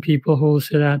are some people who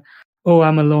say that, oh,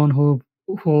 I'm alone, who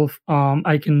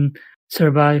I can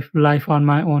survive life on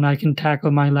my own, I can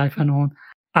tackle my life on own.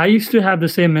 I used to have the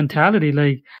same mentality.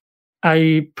 Like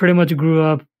I pretty much grew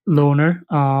up loner.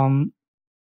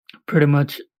 Pretty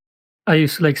much I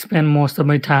used to like spend most of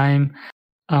my time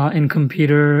in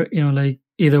computer, like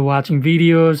either watching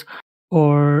videos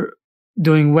or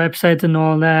doing websites and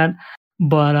all that.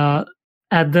 But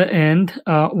at the end,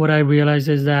 what I realized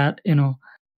is that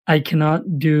I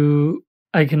cannot do,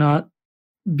 I cannot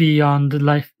be on the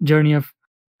life journey of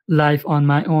life on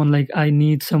my own. Like I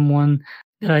need someone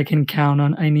that I can count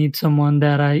on. I need someone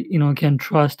that I can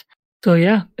trust. So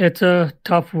yeah, it's a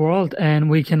tough world, and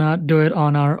we cannot do it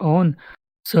on our own.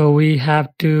 So we have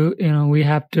to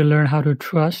learn how to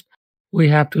trust. We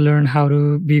have to learn how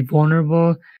to be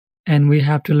vulnerable, and we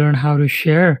have to learn how to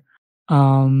share.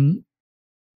 Um,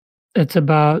 it's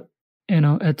about,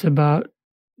 it's about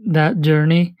that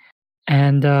journey,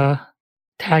 and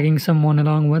tagging someone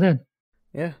along with it.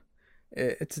 Yeah,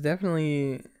 it's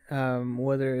definitely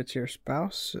whether it's your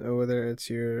spouse, or whether it's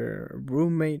your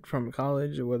roommate from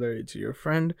college, or whether it's your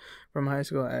friend from high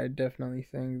school, I definitely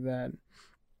think that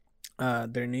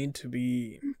there need to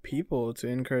be people to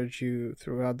encourage you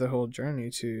throughout the whole journey,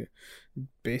 to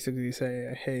basically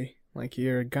say, hey, like,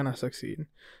 you're gonna succeed.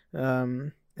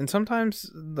 And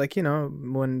sometimes, like,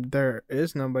 when there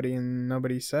is nobody and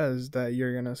nobody says that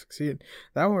you're gonna succeed,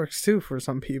 that works too for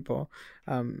some people,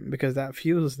 because that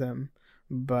fuels them.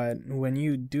 But when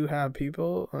you do have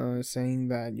people saying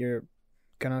that you're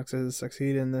gonna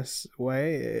succeed in this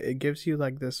way, it gives you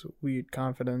like this weird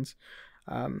confidence,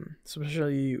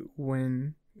 especially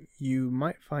when you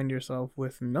might find yourself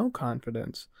with no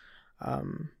confidence,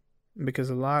 because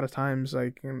a lot of times,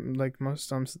 like most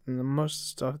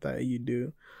stuff that you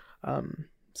do,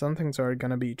 some things are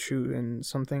gonna be true and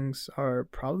some things are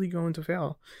probably going to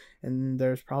fail, and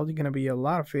there's probably gonna be a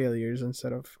lot of failures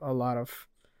instead of a lot of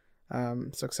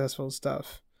successful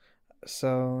stuff.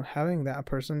 So having that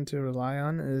person to rely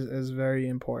on is very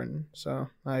important. So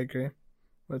I agree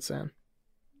with Sam.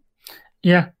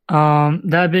 Yeah.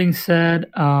 That being said,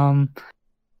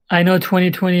 I know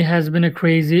 2020 has been a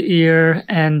crazy year,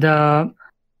 and I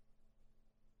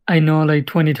know like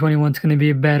 2021 is going to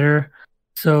be better.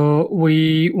 So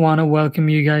we want to welcome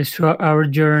you guys to our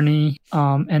journey.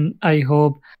 And I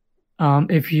hope,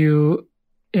 if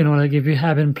like if you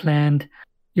haven't planned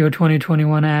your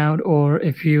 2021 out, or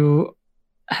if you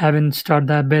haven't started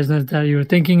that business that you're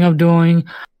thinking of doing,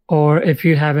 or if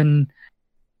you haven't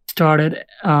started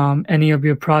any of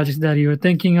your projects that you're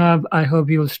thinking of, I hope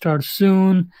you'll start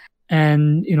soon,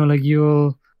 and like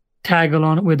you'll tag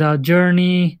along with our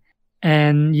journey,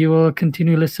 and you will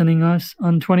continue listening us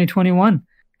on 2021,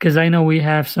 because I know we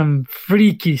have some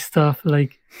freaky stuff,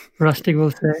 like Rustic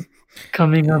will say,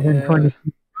 coming up in Yeah.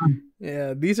 2021.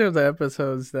 Yeah, these are the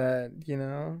episodes that,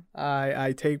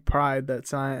 I take pride that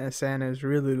Santa is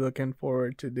really looking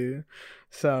forward to do.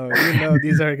 So,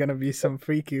 these are going to be some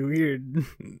freaky weird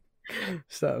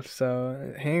stuff.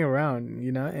 So, hang around,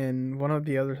 and one of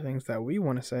the other things that we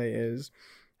want to say is,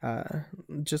 uh,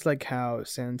 just like how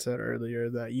San said earlier,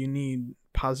 that you need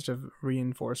positive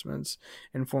reinforcements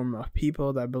in form of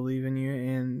people that believe in you,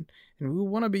 and we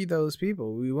want to be those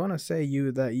people. We want to say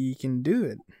you that you can do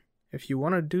it. If you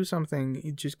want to do something,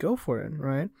 you just go for it,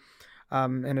 right?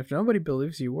 And if nobody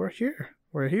believes you, we're here.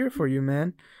 We're here for you,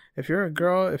 man. If you're a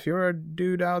girl, if you're a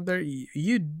dude out there,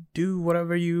 you do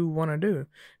whatever you want to do.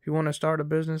 If you want to start a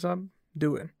business up,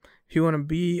 do it. If you want to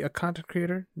be a content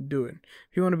creator, do it.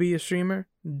 If you want to be a streamer,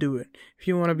 do it. If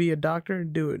you want to be a doctor,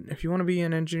 do it. If you want to be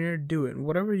an engineer, do it.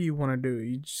 Whatever you want to do,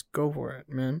 you just go for it,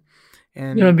 man.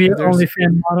 You know, And be if an there's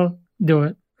OnlyFans model, do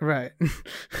it. right,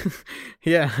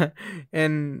 yeah,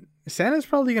 and Santa's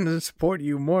probably going to support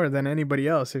you more than anybody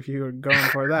else if you're going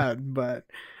for that. But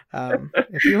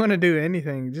if you want to do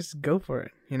anything, just go for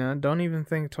it. Don't even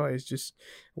think twice. Just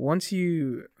once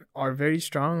you are very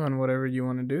strong on whatever you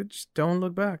want to do, just don't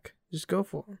look back. Just go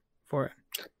for it.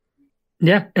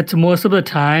 Yeah, it's most of the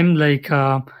time like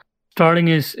starting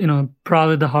is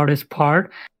probably the hardest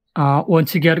part.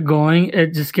 Once you get going,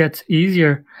 it just gets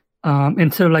easier.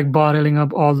 Instead of like bottling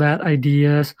up all that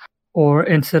ideas, or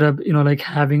instead of like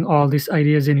having all these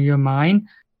ideas in your mind,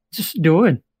 just do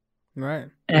it, Right.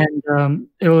 and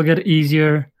it will get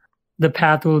easier. The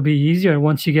path will be easier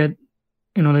once you get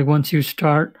like once you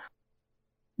start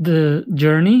the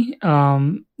journey.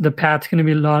 The path's going to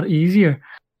be a lot easier.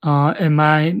 It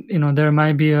might there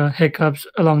might be hiccups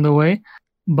along the way,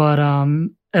 but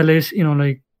at least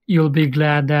like you'll be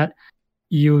glad that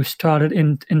you started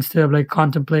instead of like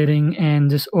contemplating and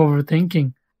just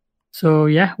overthinking. So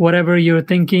yeah, whatever you're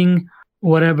thinking,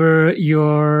 whatever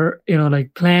you're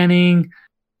like planning,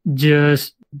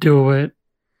 just do it.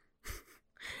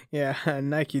 Yeah,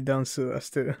 Nike don't sue us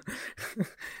too.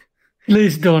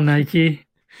 Please don't, Nike.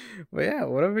 But yeah,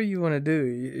 whatever you want to do,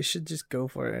 you should just go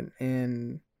for it.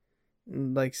 And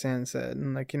like San said,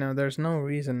 like, there's no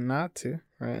reason not to,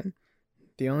 right?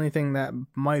 The only thing that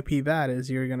might be bad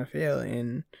is you're gonna fail,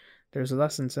 and there's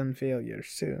lessons in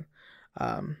failures too.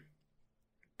 Um,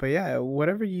 but yeah,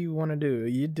 whatever you want to do,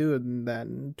 you do it. That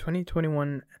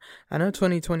 2021, I know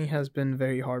 2020 has been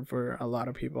very hard for a lot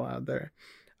of people out there.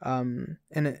 And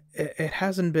it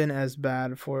hasn't been as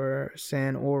bad for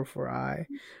San or for I,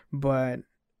 but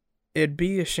it'd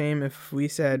be a shame if we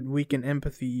said we can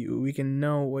empathy you, we can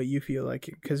know what you feel like,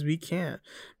 because we can't,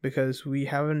 because we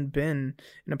haven't been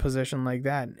in a position like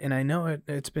that. And I know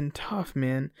it's been tough,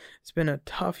 man. It's been a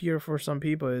tough year for some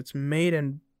people. It's made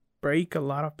and break a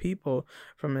lot of people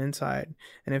from inside.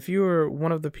 And if you were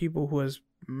one of the people who has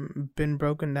been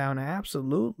broken down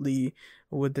absolutely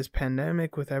with this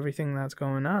pandemic, with everything that's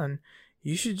going on,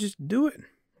 you should just do it.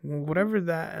 Whatever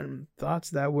that thoughts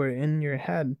that were in your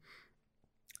head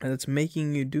that's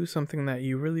making you do something that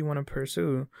you really want to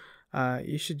pursue,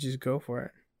 you should just go for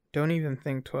it. Don't even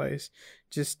think twice.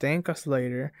 Just thank us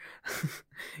later.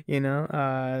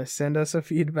 Send us a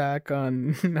feedback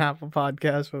on Apple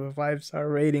Podcasts with a 5-star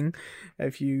rating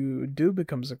if you do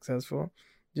become successful.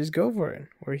 Just go for it.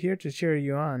 We're here to cheer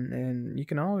you on, and you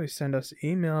can always send us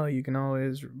email. You can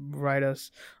always write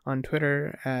us on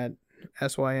Twitter at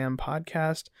SYM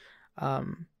Podcast.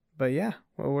 But yeah,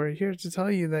 well, we're here to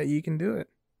tell you that you can do it.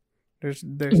 There's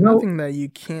nothing that you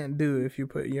can't do if you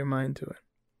put your mind to it.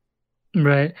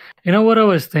 Right. You know what I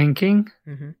was thinking?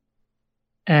 Mm-hmm.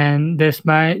 And this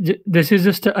is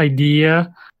just an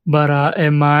idea, but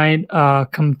it might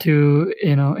come to,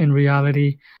 in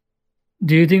reality.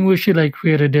 Do you think we should like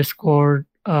create a Discord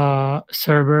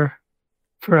server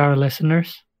for our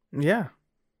listeners? Yeah.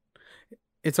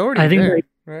 It's already there,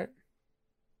 right?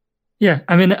 Yeah.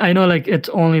 I mean, I know like it's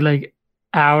only like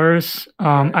hours.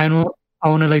 Right. I know I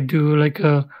want to like do like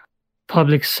a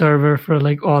public server for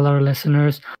like all our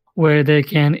listeners where they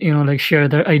can, like share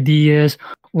their ideas,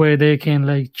 where they can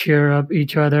like cheer up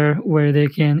each other, where they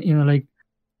can, like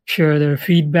share their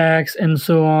feedbacks and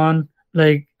so on.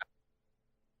 Like,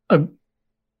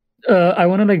 I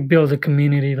want to like build a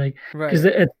community, like, because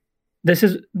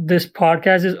this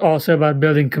podcast is also about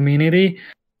building community.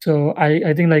 So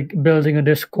I think like building a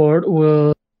Discord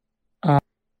will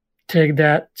take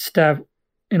that step,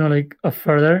 like a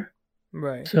further.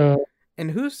 Right. So. And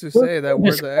who's to say that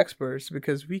we're the experts?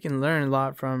 Because we can learn a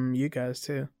lot from you guys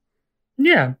too.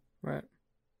 Yeah. Right.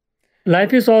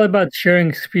 Life is all about sharing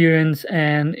experience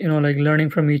and, like learning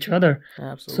from each other.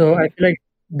 Absolutely. So I feel like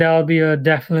that'll be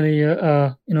definitely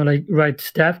like right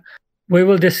step. We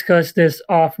will discuss this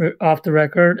off the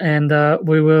record, and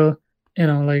we will,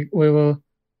 we will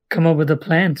come up with a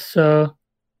plan. So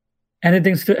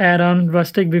anything to add on,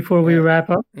 Rustic, before we wrap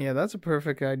up? Yeah, that's a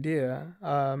perfect idea.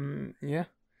 Yeah.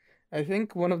 I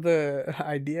think one of the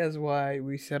ideas why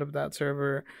we set up that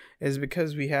server is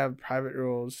because we have private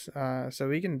roles. So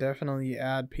we can definitely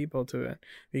add people to it.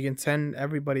 We can send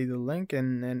everybody the link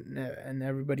and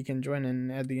everybody can join.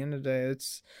 And at the end of the day,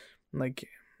 it's like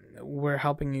we're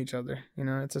helping each other.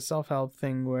 It's a self-help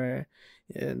thing where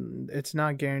it's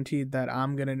not guaranteed that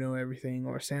I'm going to know everything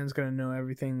or Sam's going to know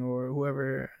everything or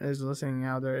whoever is listening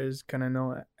out there is going to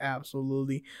know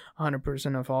absolutely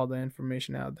 100% of all the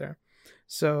information out there.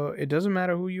 So it doesn't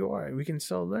matter who you are. We can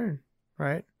still learn,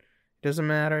 right? It doesn't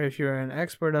matter if you're an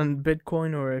expert on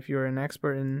Bitcoin or if you're an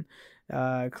expert in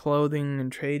clothing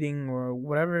and trading or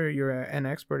whatever you're an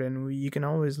expert in. You can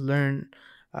always learn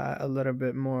a little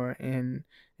bit more. And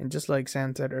just like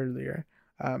Sam said earlier,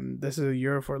 this is a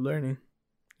year for learning.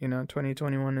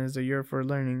 2021 is a year for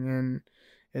learning, and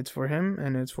it's for him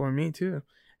and it's for me too.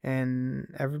 And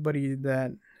everybody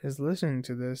that is listening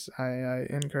to this, I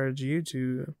encourage you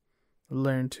to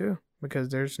learn too, because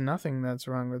there's nothing that's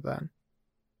wrong with that.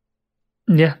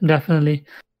 Yeah, definitely.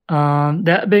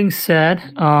 That being said,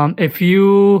 if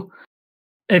you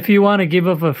want to give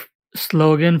up a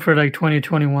slogan for like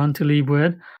 2021 to leave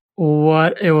with,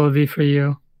 what it will be for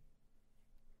you?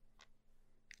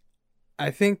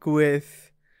 I think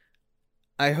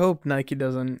I hope Nike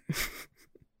doesn't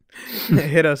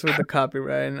hit us with the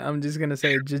copyright, and I'm just gonna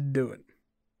say just do it.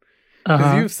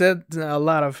 Because you've said a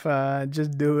lot of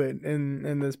just do it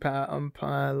in this past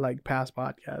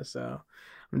podcast, so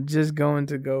I'm just going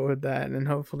to go with that, and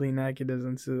hopefully Nike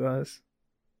doesn't sue us.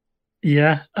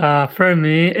 Yeah, for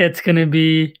me, it's gonna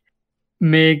be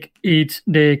make each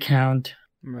day count.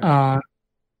 Right.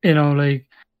 Like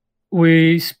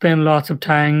we spend lots of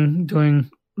time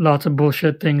doing lots of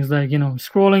bullshit things, like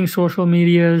scrolling social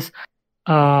medias,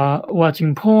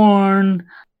 watching porn,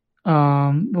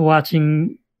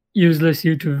 watching useless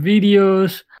YouTube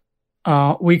videos.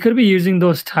 We could be using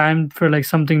those time for like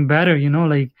something better,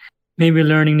 like maybe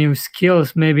learning new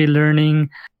skills, maybe learning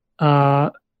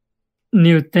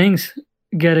new things,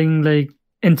 getting like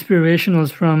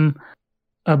inspirationals from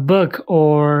a book,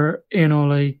 or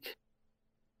like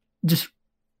just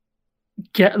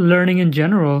get learning in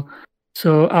general.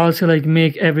 So I also like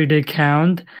make every day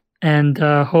count, and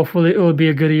hopefully it will be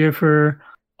a good year for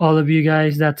all of you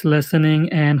guys that's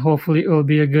listening, and hopefully it will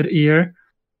be a good year.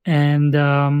 And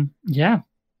yeah.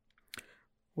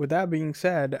 With that being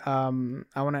said, I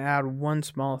want to add one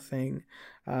small thing,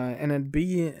 and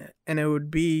it would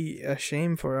be a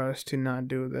shame for us to not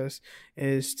do this,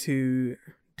 is to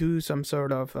do some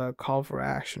sort of call for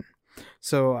action.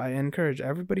 So I encourage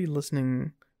everybody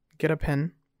listening, get a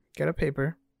pen, get a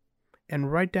paper, and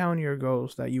write down your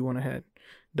goals that you want to hit.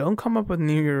 Don't come up with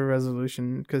New Year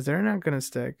resolution, because they're not going to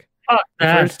stick. Fuck The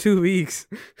first that. 2 weeks.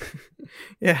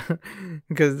 Yeah,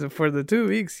 because for the 2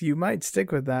 weeks, you might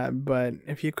stick with that. But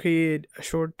if you create a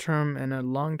short term and a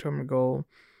long term goal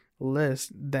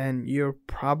list, then you're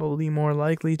probably more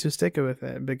likely to stick with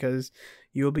it because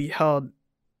you'll be held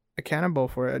accountable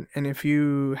for it. And if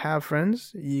you have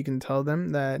friends, you can tell them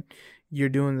that you're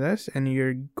doing this and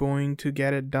you're going to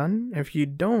get it done. If you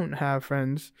don't have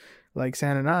friends, like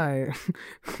San and I,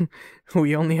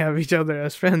 we only have each other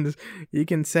as friends. You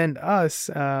can send us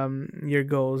your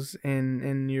goals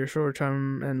and your short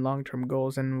term and long term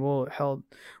goals, and we'll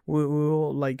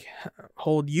like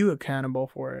hold you accountable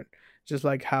for it, just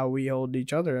like how we hold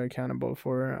each other accountable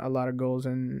for a lot of goals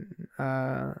and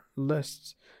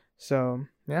lists. So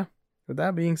yeah. With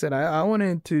that being said, I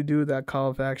wanted to do that call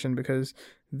of action because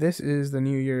this is the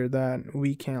new year that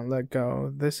we can't let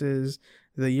go. This is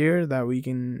the year that we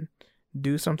can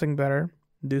do something better,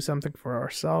 do something for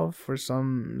ourselves, for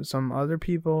some other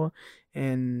people,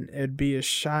 and it'd be a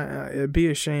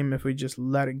shame if we just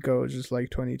let it go, just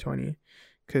like 2020,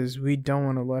 because we don't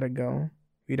want to let it go.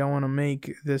 We don't want to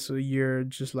make this a year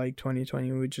just like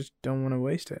 2020. We just don't want to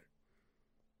waste it.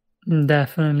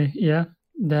 Definitely. Yeah,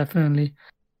 definitely.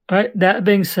 All right. That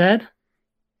being said,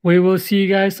 we will see you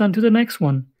guys on to the next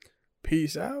one.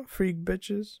 Peace out, freak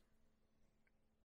bitches.